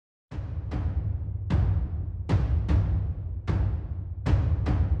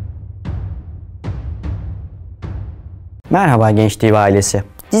Merhaba Genç TV ailesi.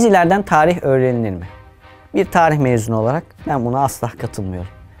 Dizilerden tarih öğrenilir mi? Bir tarih mezunu olarak ben buna asla katılmıyorum.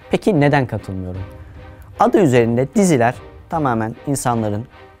 Peki neden katılmıyorum? Adı üzerinde diziler tamamen insanların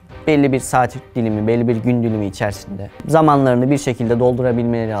belli bir saat dilimi, belli bir gün dilimi içerisinde zamanlarını bir şekilde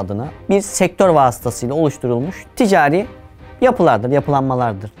doldurabilmeleri adına bir sektör vasıtasıyla oluşturulmuş ticari yapılardır,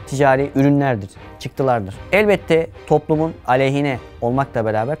 yapılanmalardır, ticari ürünlerdir, çıktılardır. Elbette toplumun aleyhine olmakla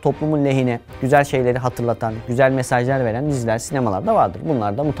beraber toplumun lehine güzel şeyleri hatırlatan, güzel mesajlar veren diziler, sinemalarda vardır.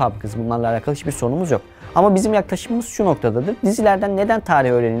 Bunlarda mutabıkız, bunlarla alakalı hiçbir sorunumuz yok. Ama bizim yaklaşımımız şu noktadadır. Dizilerden neden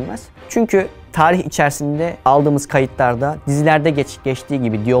tarih öğrenilmez? Çünkü tarih içerisinde aldığımız kayıtlarda dizilerde geçtiği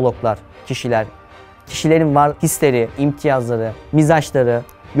gibi diyaloglar, kişilerin hisleri, imtiyazları, mizaçları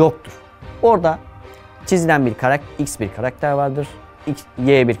yoktur. Orada çizilen bir X bir karakter vardır,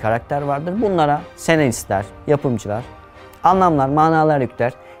 Y bir karakter vardır. Bunlara senaristler, yapımcılar, anlamlar, manalar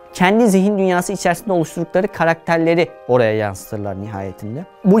yükler. Kendi zihin dünyası içerisinde oluşturdukları karakterleri oraya yansıtırlar nihayetinde.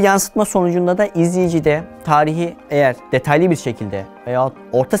 Bu yansıtma sonucunda da izleyici de tarihi eğer detaylı bir şekilde veya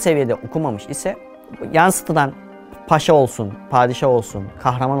orta seviyede okumamış ise yansıtılan paşa olsun, padişah olsun,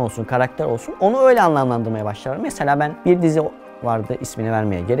 kahraman olsun, karakter olsun onu öyle anlamlandırmaya başlar. Mesela ben bir dizi vardı, ismini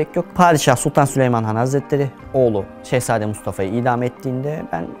vermeye gerek yok. Padişah Sultan Süleyman Han Hazretleri oğlu Şehzade Mustafa'yı idam ettiğinde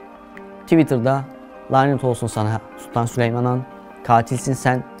ben Twitter'da lanet olsun sana Sultan Süleyman Han, katilsin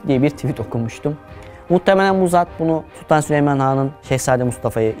sen diye bir tweet okumuştum. Muhtemelen bu zat bunu Sultan Süleyman Han'ın Şehzade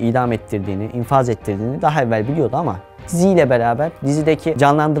Mustafa'yı idam ettirdiğini, infaz ettirdiğini daha evvel biliyordu ama diziyle beraber, dizideki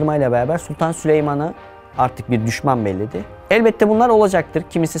canlandırmayla beraber Sultan Süleyman'ı artık bir düşman belledi. Elbette bunlar olacaktır.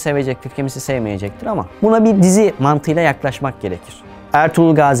 Kimisi sevecektir, kimisi sevmeyecektir ama buna bir dizi mantığıyla yaklaşmak gerekir.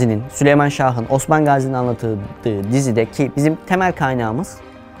 Ertuğrul Gazi'nin, Süleyman Şah'ın, Osman Gazi'nin anlatıldığı dizideki bizim temel kaynağımız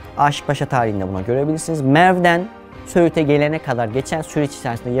Aşık Paşa tarihinde buna görebilirsiniz. Merv'den Söğüt'e gelene kadar geçen süreç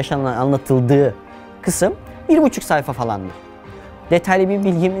içerisinde yaşanan anlatıldığı kısım 1,5 sayfa falandır. Detaylı bir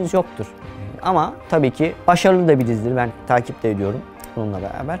bilgimiz yoktur. Ama tabii ki başarılı da bir dizidir. Ben takip de ediyorum bununla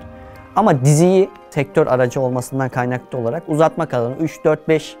beraber. Ama diziyi sektör aracı olmasından kaynaklı olarak uzatmak adına 3, 4,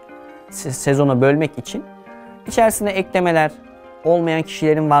 5 sezona bölmek için içerisine eklemeler, olmayan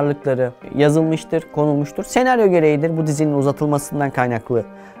kişilerin varlıkları yazılmıştır, konulmuştur. Senaryo gereğidir. Bu dizinin uzatılmasından kaynaklı,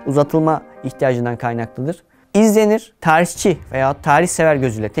 uzatılma ihtiyacından kaynaklıdır. İzlenir, tarihçi veya tarih sever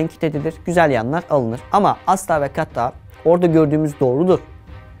gözüyle tenkit edilir, güzel yanlar alınır. Ama asla ve kata orada gördüğümüz doğrudur.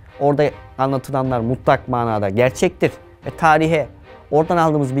 Orada anlatılanlar mutlak manada gerçektir ve tarihe oradan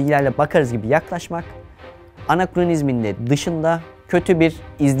aldığımız bilgilerle bakarız gibi yaklaşmak, anakronizmin de dışında kötü bir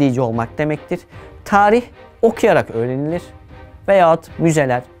izleyici olmak demektir. Tarih okuyarak öğrenilir veyahut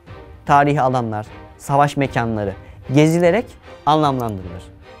müzeler, tarihi alanlar, savaş mekanları gezilerek anlamlandırılır.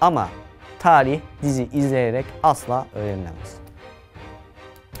 Ama tarih dizi izleyerek asla öğrenilemez.